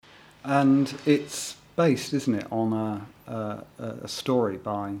And it's based, isn't it, on a story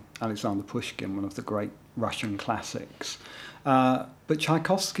by Alexander Pushkin, one of the great Russian classics. But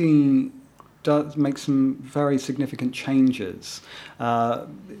Tchaikovsky does make some very significant changes.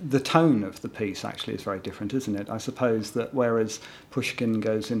 The tone of the piece actually is very different, isn't it? I suppose that whereas Pushkin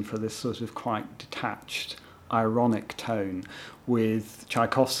goes in for this sort of quite detached, ironic tone, with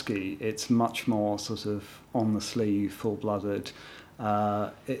Tchaikovsky it's much more sort of on the sleeve, full-blooded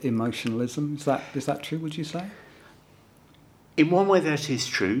emotionalism. Is that true, would you say? In one way that is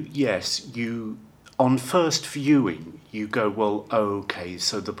true, yes. On first viewing, you go, well, okay,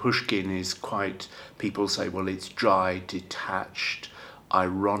 so the Pushkin is quite, people say, well, it's dry, detached,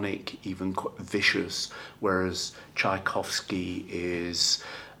 ironic, even vicious, whereas Tchaikovsky is,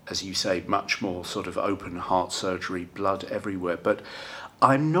 as you say, much more sort of open heart surgery, blood everywhere. But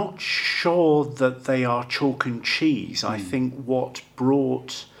I'm not sure that they are chalk and cheese. I think what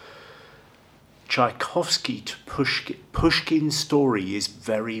brought Tchaikovsky to Pushkin's story is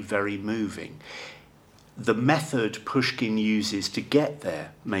very, very moving. The method Pushkin uses to get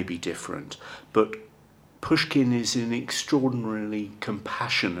there may be different, but Pushkin is an extraordinarily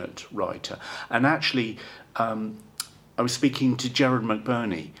compassionate writer. And actually, I was speaking to Gerard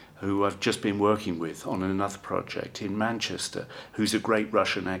McBurney, who I've just been working with on another project in Manchester, who's a great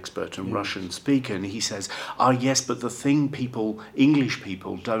Russian expert and Russian speaker, and he says, yes, but the thing English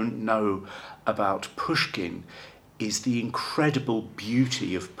people don't know about Pushkin is the incredible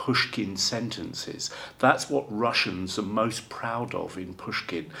beauty of Pushkin's sentences. That's what Russians are most proud of in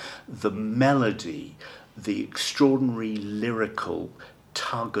Pushkin. The melody, the extraordinary lyrical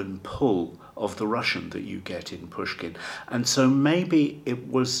tug and pull of the Russian that you get in Pushkin. And so maybe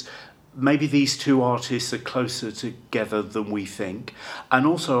these two artists are closer together than we think. And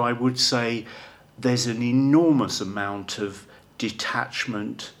also I would say there's an enormous amount of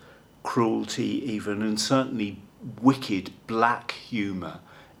detachment, cruelty even, and certainly wicked black humour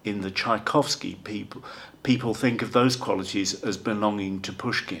in the Tchaikovsky people. People think of those qualities as belonging to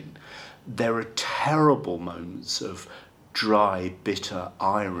Pushkin. There are terrible moments of dry, bitter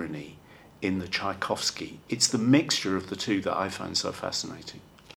irony in the Tchaikovsky. It's the mixture of the two that I find so fascinating.